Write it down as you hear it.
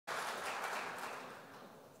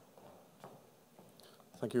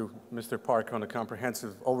Thank you, Mr. Park, on a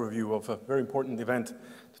comprehensive overview of a very important event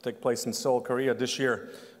to take place in Seoul, Korea this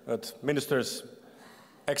year. Ministers,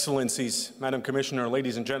 Excellencies, Madam Commissioner,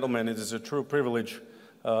 ladies and gentlemen, it is a true privilege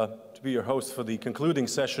to be your host for the concluding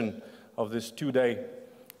session of this two-day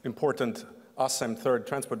important ASEM Third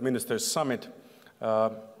Transport Ministers Summit.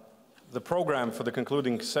 The program for the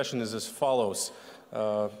concluding session is as follows.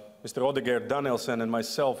 Mr. Oddigeir, Danlielsen, and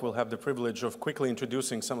myself will have the privilege of quickly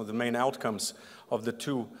introducing some of the main outcomes of the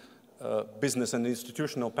two business and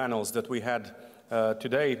institutional panels that we had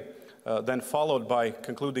today, then followed by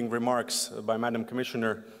concluding remarks by Madam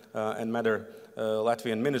Commissioner and Madam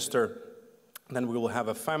Latvian Minister. Then we will have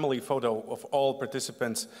a family photo of all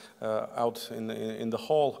participants out in the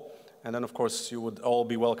hall. And then, of course, you would all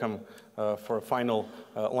be welcome for a final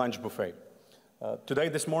lunch buffet. Today,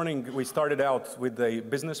 this morning, we started out with a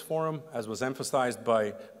business forum, as was emphasized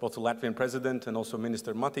by both the Latvian President and also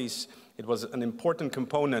Minister Matīss. It was an important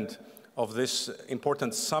component of this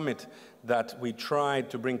important summit that we tried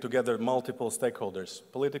to bring together multiple stakeholders,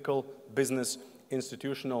 political, business,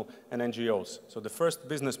 institutional, and NGOs. So the first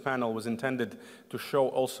business panel was intended to show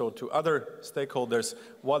also to other stakeholders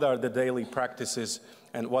what are the daily practices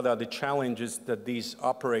and what are the challenges that these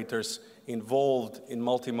operators involved in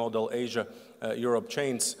multimodal Asia-Europe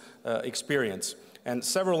chains experience. And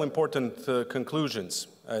several important conclusions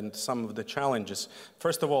and some of the challenges.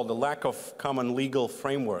 First of all, the lack of common legal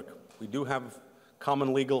framework. We do have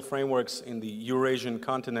common legal frameworks in the Eurasian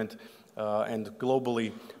continent and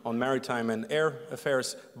globally on maritime and air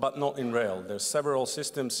affairs, but not in rail. There's several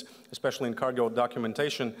systems, especially in cargo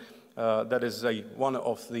documentation, that is one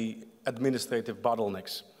of the administrative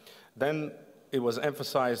bottlenecks. Then it was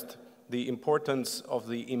emphasized the importance of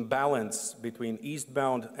the imbalance between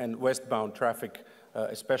eastbound and westbound traffic,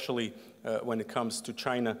 especially when it comes to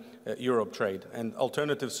China-Europe trade. And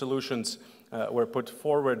alternative solutions were put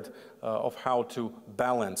forward of how to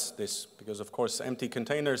balance this, because of course empty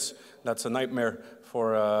containers, that's a nightmare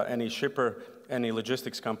for any shipper, any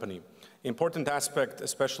logistics company. Important aspect,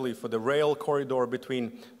 especially for the rail corridor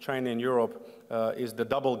between China and Europe, is the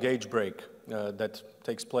double gauge brake that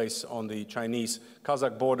takes place on the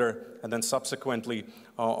Chinese-Kazakh border and then subsequently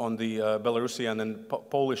on the Belarusian and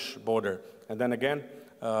Polish border. And then again,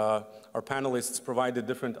 our panelists provided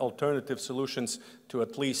different alternative solutions to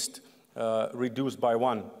at least reduce by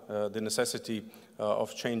one the necessity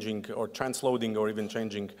of changing or transloading or even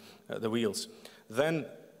changing the wheels. Then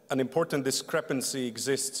an important discrepancy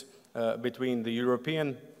exists between the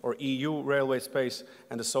European or EU railway space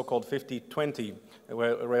and the so-called 50-20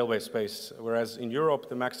 railway space, whereas in Europe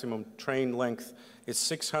the maximum train length is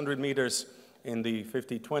 600 meters. In the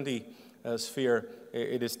 50-20 sphere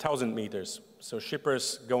it is 1,000 meters. So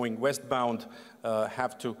shippers going westbound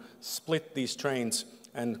have to split these trains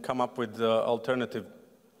and come up with alternative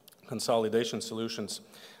consolidation solutions.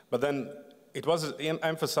 But then it was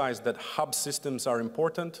emphasized that hub systems are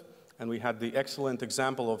important, and we had the excellent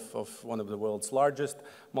example of one of the world's largest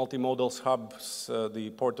multimodal hubs,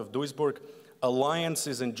 the port of Duisburg.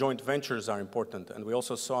 Alliances and joint ventures are important, and we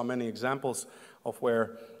also saw many examples of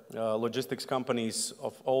where logistics companies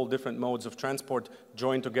of all different modes of transport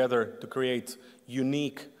join together to create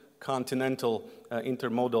unique continental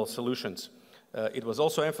intermodal solutions. It was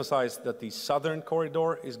also emphasized that the southern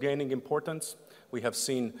corridor is gaining importance. We have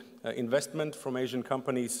seen investment from Asian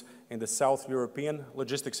companies in the South European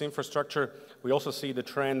logistics infrastructure. We also see the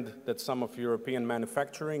trend that some of European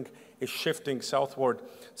manufacturing is shifting southward.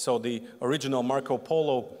 So the original Marco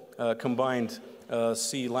Polo combined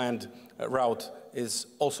sea-land route is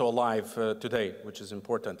also alive today, which is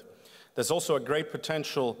important. There's also a great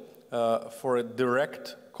potential for a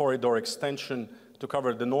direct corridor extension to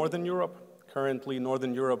cover the Northern Europe. Currently,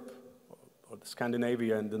 Northern Europe, or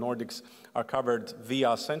Scandinavia and the Nordics are covered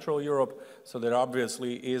via Central Europe, so there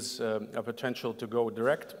obviously is a potential to go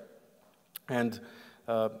direct. And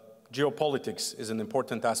geopolitics is an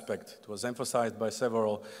important aspect. It was emphasized by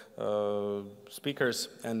several speakers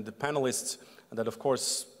and the panelists that, of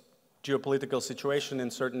course, geopolitical situation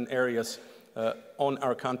in certain areas on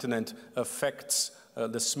our continent affects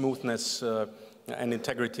the smoothness and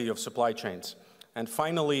integrity of supply chains. And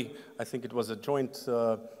finally, I think it was a joint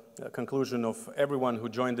conclusion of everyone who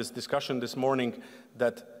joined this discussion this morning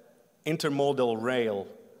that intermodal rail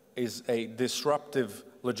is a disruptive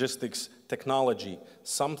logistics technology,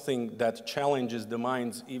 something that challenges the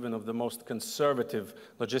minds even of the most conservative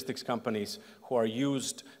logistics companies who are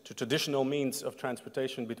used to traditional means of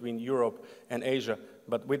transportation between Europe and Asia.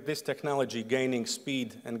 But with this technology gaining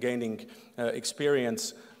speed and gaining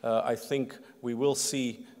experience, I think we will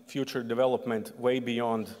see future development way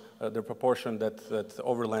beyond the proportion that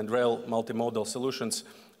overland rail multimodal solutions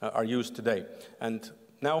are used today. And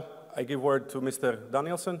now I give word to Mr.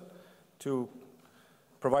 Danlielsen to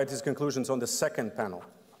provide his conclusions on the second panel.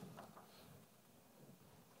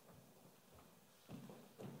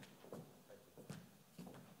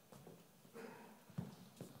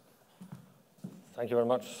 Thank you very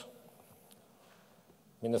much.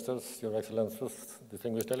 Ministers, Your Excellencies,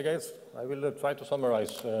 distinguished delegates, I will try to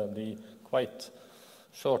summarize the quite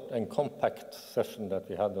short and compact session that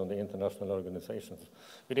we had on the international organizations.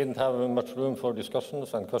 We didn't have much room for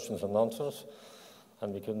discussions and questions and answers,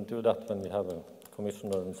 and we couldn't do that when we have a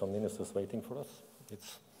commissioner and some ministers waiting for us.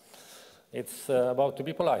 It's about to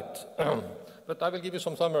be polite. But I will give you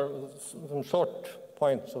some short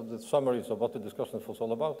points of the summaries of what the discussion was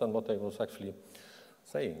all about and what I was actually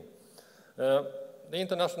saying. The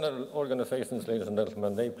international organizations, ladies and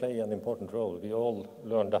gentlemen, they play an important role. We all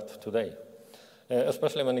learned that today,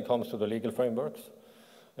 especially when it comes to the legal frameworks,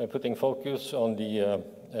 putting focus on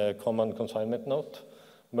the common consignment note,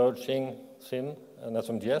 merging SIM and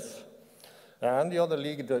SMGS, and the other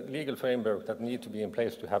legal framework that need to be in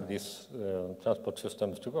place to have these transport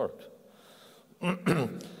systems to work.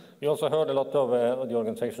 We also heard a lot of the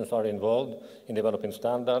organizations are involved in developing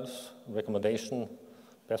standards, recommendation,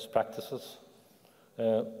 best practices.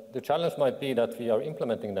 The challenge might be that we are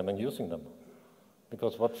implementing them and using them,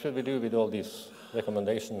 because what should we do with all these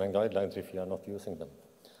recommendations and guidelines if we are not using them?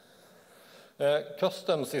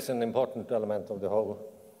 Customs is an important element of the whole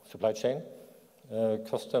supply chain.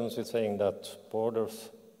 Customs is saying that borders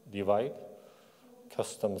divide,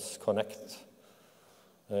 customs connect.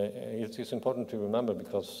 It is important to remember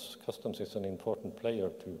because customs is an important player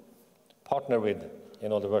to partner with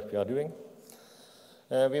in all the work we are doing.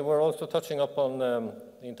 We were also touching upon the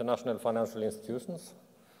international financial institutions.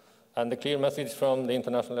 And the clear message from the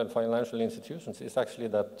international financial institutions is actually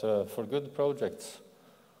that for good projects,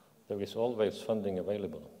 there is always funding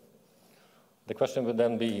available. The question would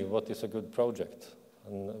then be, what is a good project?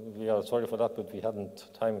 And we are sorry for that, but we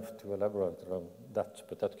hadn't time to elaborate on that,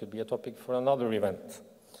 but that could be a topic for another event.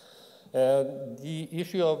 The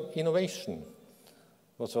issue of innovation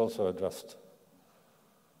was also addressed.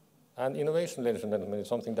 And innovation, ladies and gentlemen, is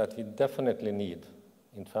something that we definitely need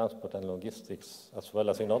in transport and logistics, as well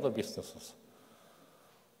as in other businesses.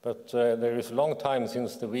 But there is a long time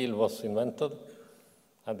since the wheel was invented,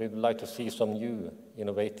 and we would like to see some new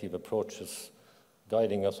innovative approaches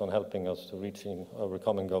guiding us and helping us to reaching our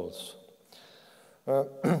common goals.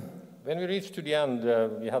 When we reached to the end,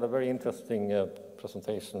 we had a very interesting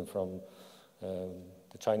presentation from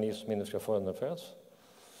the Chinese Ministry of Foreign Affairs.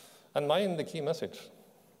 And the key message: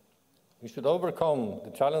 we should overcome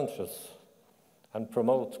the challenges and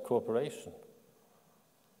promote cooperation.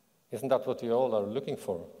 Isn't that what we all are looking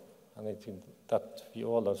for? And I think that we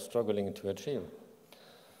all are struggling to achieve.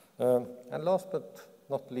 And last but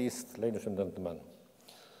not least, ladies and gentlemen,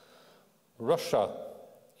 Russia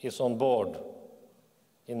is on board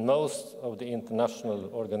in most of the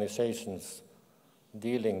international organizations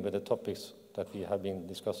dealing with the topics that we have been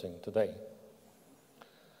discussing today.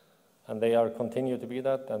 And they are continue to be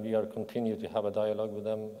that, and we are continue to have a dialogue with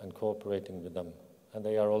them and cooperating with them. And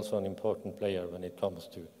they are also an important player when it comes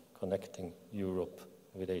to connecting Europe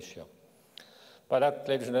with Asia. By that,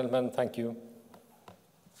 ladies and gentlemen, thank you.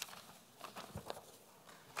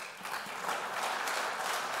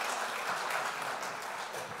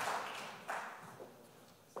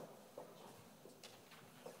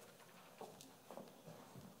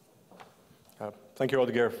 Thank you,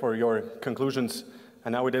 Oddigeir, for your conclusions.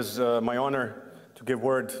 And now it is my honor to give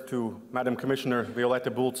word to Madam Commissioner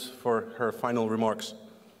Violeta Bulc for her final remarks.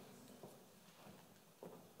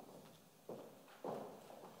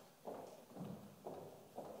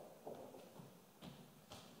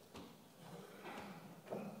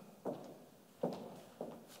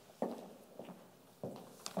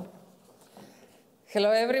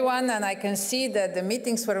 Hello, everyone, and I can see that the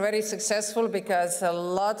meetings were very successful because a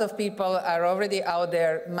lot of people are already out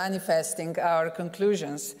there manifesting our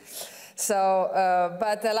conclusions. So,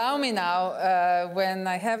 but allow me now, when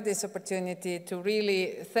I have this opportunity, to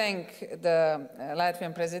really thank the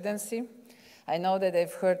Latvian presidency. I know that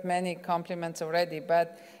they've heard many compliments already,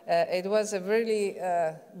 but it was a really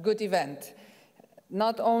good event.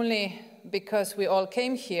 Not only because we all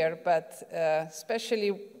came here, but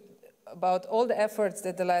especially about all the efforts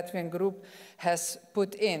that the Latvian group has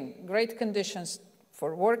put in. Great conditions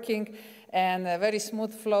for working and a very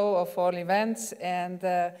smooth flow of all events, and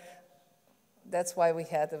that's why we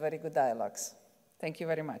had a very good dialogues. Thank you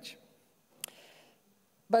very much.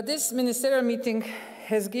 But this ministerial meeting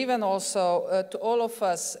has given also to all of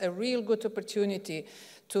us a real good opportunity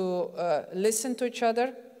to listen to each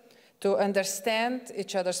other, to understand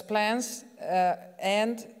each other's plans,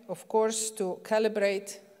 and of course to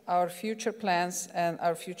calibrate our future plans and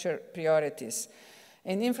our future priorities.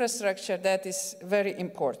 In infrastructure, that is very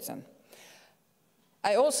important.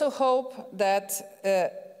 I also hope that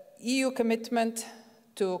EU commitment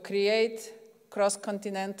to create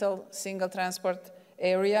cross-continental single transport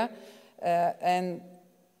area and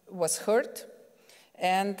was heard,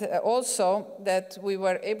 and also that we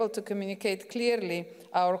were able to communicate clearly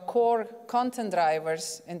our core content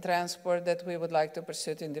drivers in transport that we would like to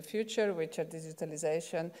pursue in the future, which are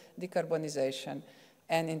digitalization, decarbonization,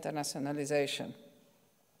 and internationalization.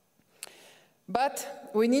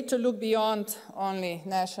 But we need to look beyond only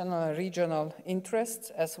national and regional interests,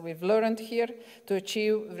 as we've learned here, to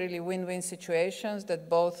achieve really win-win situations that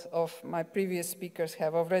both of my previous speakers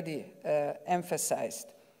have already emphasized.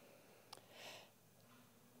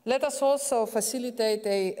 Let us also facilitate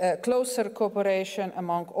a closer cooperation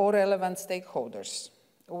among all relevant stakeholders.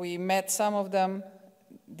 We met some of them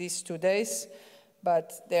these 2 days,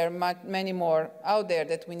 but there are many more out there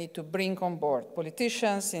that we need to bring on board.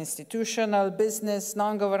 Politicians, institutional, business,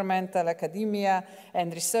 non-governmental, academia,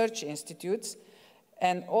 and research institutes.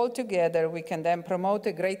 And all together, we can then promote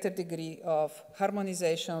a greater degree of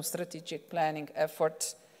harmonization of strategic planning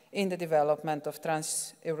efforts in the development of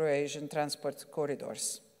trans-Eurasian transport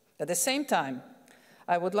corridors. At the same time,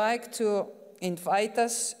 I would like to invite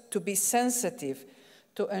us to be sensitive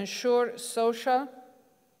to ensure social,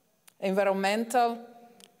 environmental,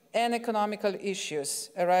 and economical issues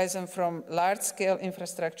arising from large-scale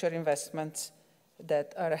infrastructure investments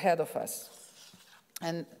that are ahead of us.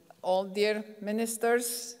 And all dear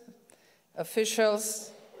ministers,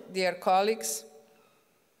 officials, dear colleagues,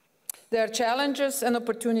 there are challenges and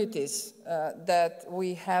opportunities that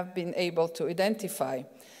we have been able to identify,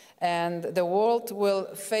 and the world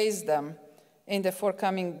will face them in the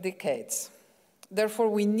forthcoming decades. Therefore,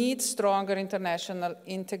 we need stronger international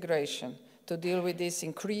integration to deal with these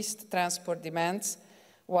increased transport demands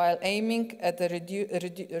while aiming at the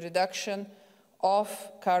reduction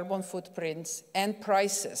of carbon footprints and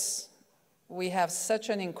prices. We have such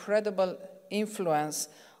an incredible influence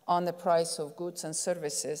on the price of goods and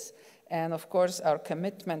services, and of course our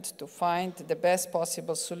commitment to find the best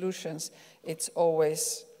possible solutions, it's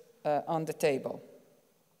always on the table.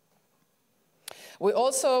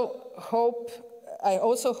 I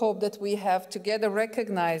also hope that we have together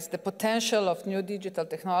recognized the potential of new digital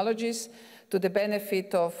technologies to the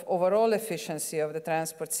benefit of overall efficiency of the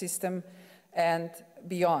transport system and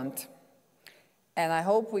beyond. And I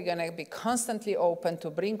hope we're going to be constantly open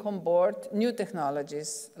to bring on board new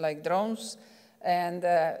technologies like drones and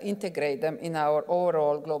integrate them in our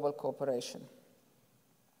overall global cooperation.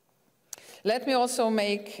 Let me also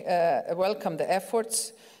welcome the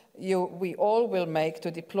efforts we all will make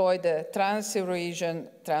to deploy the trans-Eurasian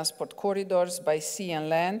transport corridors by sea and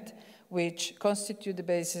land, which constitute the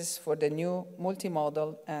basis for the new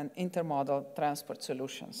multimodal and intermodal transport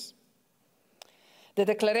solutions. The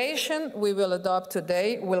declaration we will adopt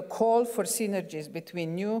today will call for synergies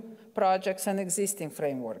between new projects and existing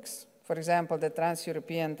frameworks. For example, the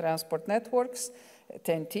Trans-European Transport Networks,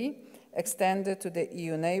 TEN-T, extended to the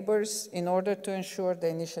EU neighbors in order to ensure the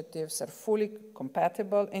initiatives are fully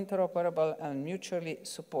compatible, interoperable, and mutually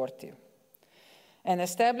supportive. And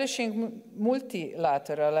establishing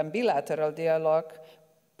multilateral and bilateral dialogue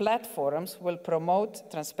platforms will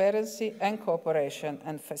promote transparency and cooperation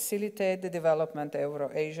and facilitate the development of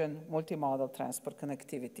Euro-Asian multimodal transport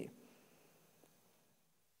connectivity.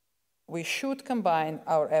 We should combine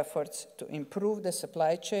our efforts to improve the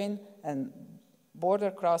supply chain and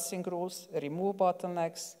border crossing rules, remove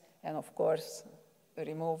bottlenecks, and of course,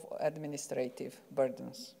 remove administrative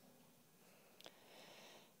burdens.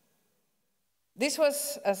 This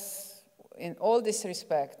was, in all this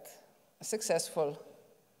respect, a successful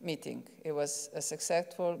meeting. It was a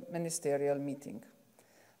successful ministerial meeting.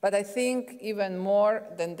 But I think even more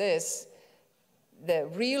than this, the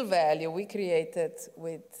real value we created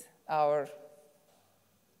with our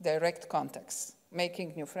direct contacts,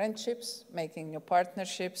 making new friendships, making new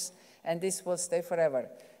partnerships, and this will stay forever.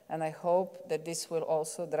 And I hope that this will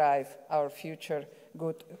also drive our future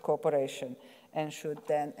good cooperation and should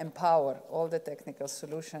then empower all the technical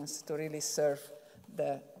solutions to really serve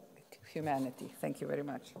the humanity. Thank you very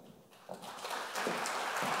much.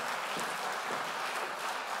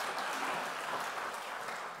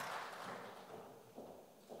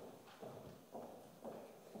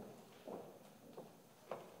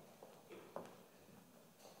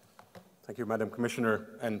 Thank you, Madam Commissioner,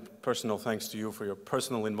 and personal thanks to you for your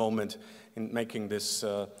personal involvement in making this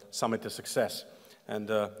summit a success. And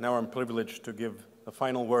now I'm privileged to give the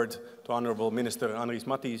final word to Honourable Minister Anrijs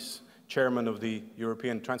Matīss, Chairman of the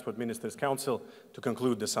European Transport Ministers' Council, to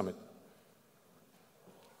conclude the summit.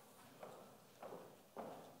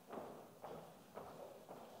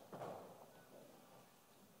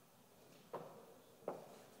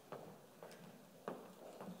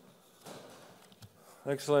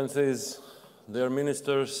 Excellencies, dear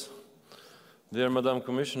ministers, dear Madam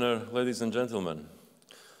Commissioner, ladies and gentlemen.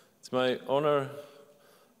 It's my honor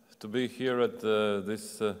to be here at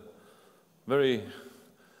this very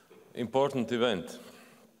important event.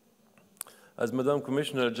 As Madam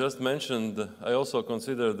Commissioner just mentioned, I also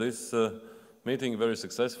consider this meeting very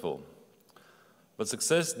successful. But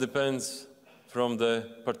success depends from the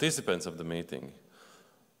participants of the meeting.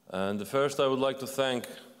 And first I would like to thank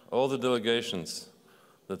all the delegations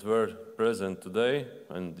that were present today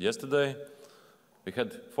and yesterday. We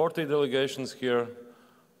had 40 delegations here,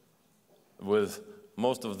 with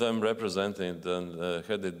most of them represented and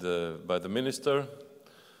headed by the minister.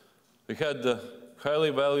 We had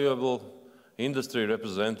highly valuable industry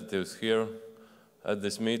representatives here at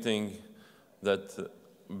this meeting that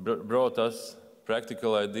brought us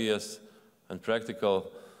practical ideas and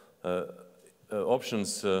practical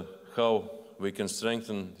options how we can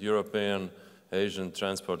strengthen European Asian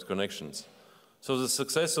transport connections. So the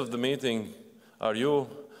success of the meeting are you,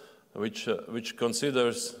 which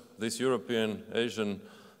considers these European Asian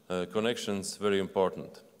connections very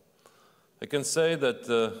important. I can say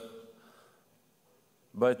that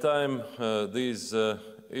by time these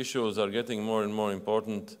issues are getting more and more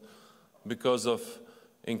important because of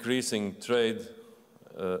increasing trade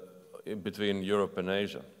between Europe and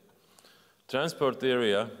Asia. Transport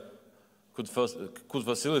area could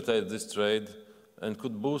facilitate this trade and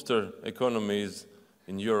could boost our economies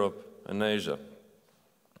in Europe and Asia.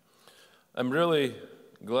 I'm really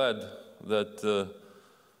glad that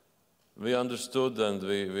we understood and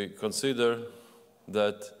we consider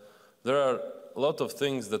that there are a lot of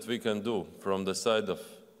things that we can do from the side of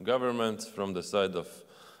government, from the side of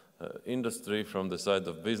industry, from the side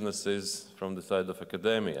of businesses, from the side of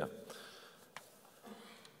academia.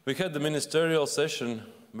 We had the ministerial session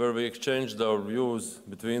where we exchanged our views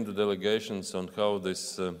between the delegations on how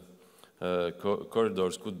these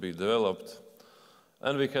corridors could be developed.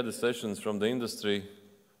 And we had the sessions from the industry.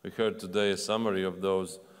 We heard today a summary of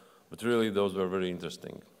those, but really those were very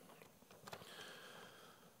interesting.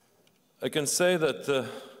 I can say that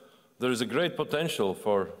there is a great potential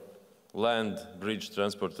for land bridge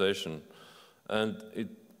transportation, and it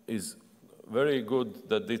is very good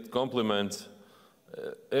that it complements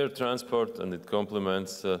air transport and it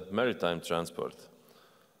complements maritime transport.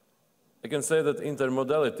 I can say that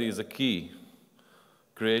intermodality is a key,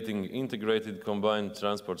 creating integrated combined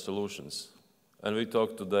transport solutions. And we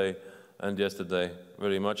talked today and yesterday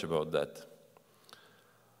very much about that.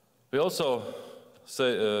 We also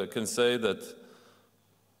can say that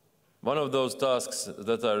one of those tasks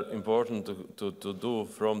that are important to do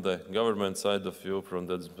from the government side of view, from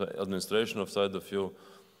the administration side of view,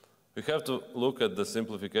 we have to look at the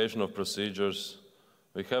simplification of procedures.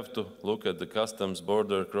 We have to look at the customs,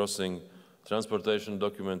 border crossing, transportation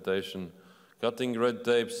documentation, cutting red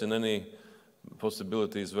tapes in any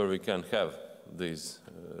possibilities where we can have these,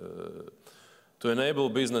 to enable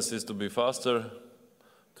businesses to be faster,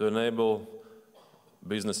 to enable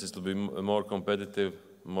businesses to be more competitive,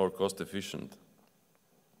 more cost efficient.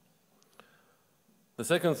 The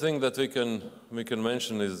second thing that we can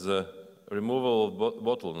mention is removal of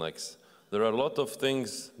bottlenecks. There are a lot of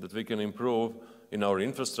things that we can improve in our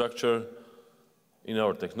infrastructure, in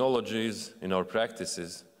our technologies, in our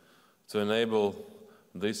practices to enable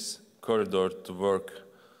this corridor to work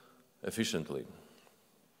efficiently.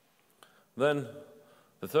 Then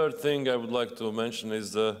the third thing I would like to mention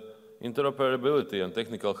is interoperability and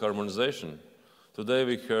technical harmonization. Today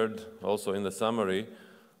we heard also in the summary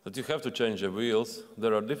that you have to change the wheels.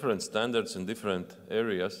 There are different standards in different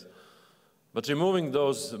areas. But removing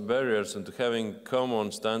those barriers and having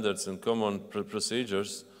common standards and common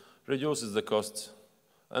procedures reduces the costs.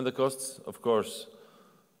 And the costs, of course,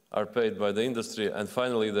 are paid by the industry, and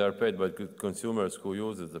finally they are paid by consumers who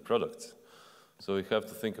use the products. So we have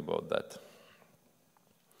to think about that.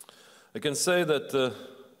 I can say that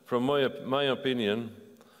from my opinion,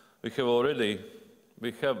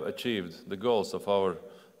 we have achieved the goals of our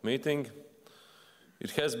meeting.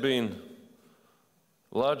 It has been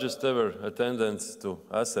largest ever attendance to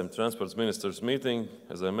ASEM Transport Ministers meeting,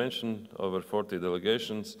 as I mentioned, over 40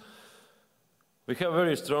 delegations. We have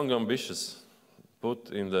very strong ambitions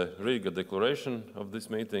put in the Riga declaration of this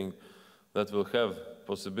meeting that will have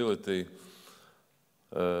possibility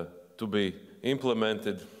to be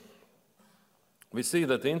implemented. We see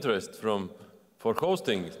that interest for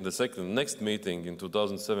hosting the next meeting in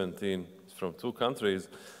 2017 from 2 countries,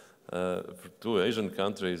 2 Asian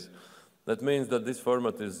countries. That means that this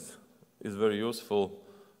format is very useful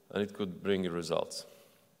and it could bring results.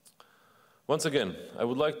 Once again, I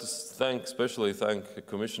would like to especially thank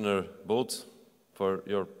Commissioner Bulc for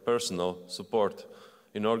your personal support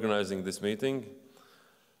in organizing this meeting.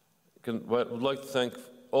 I would like to thank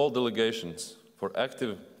all delegations for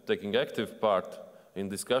taking active part in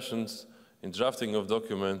discussions, in drafting of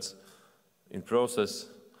documents, in process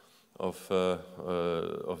of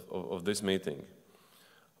this meeting.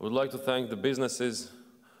 I would like to thank the businesses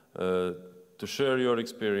to share your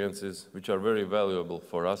experiences, which are very valuable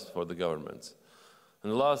for us, for the governments.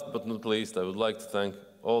 And last but not least, I would like to thank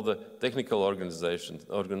all the technical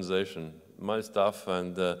organization, my staff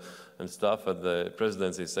and staff at the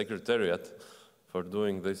Presidency Secretariat for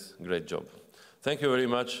doing this great job. Thank you very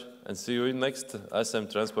much, and see you in next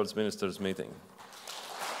ASEM Transport Ministers meeting.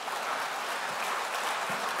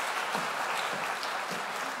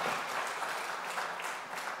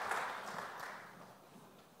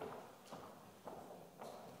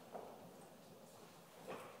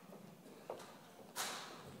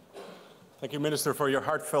 Thank you, Minister, for your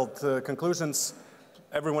heartfelt conclusions.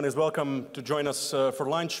 Everyone is welcome to join us for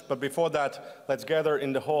lunch, but before that, let's gather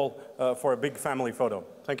in the hall for a big family photo.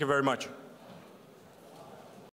 Thank you very much.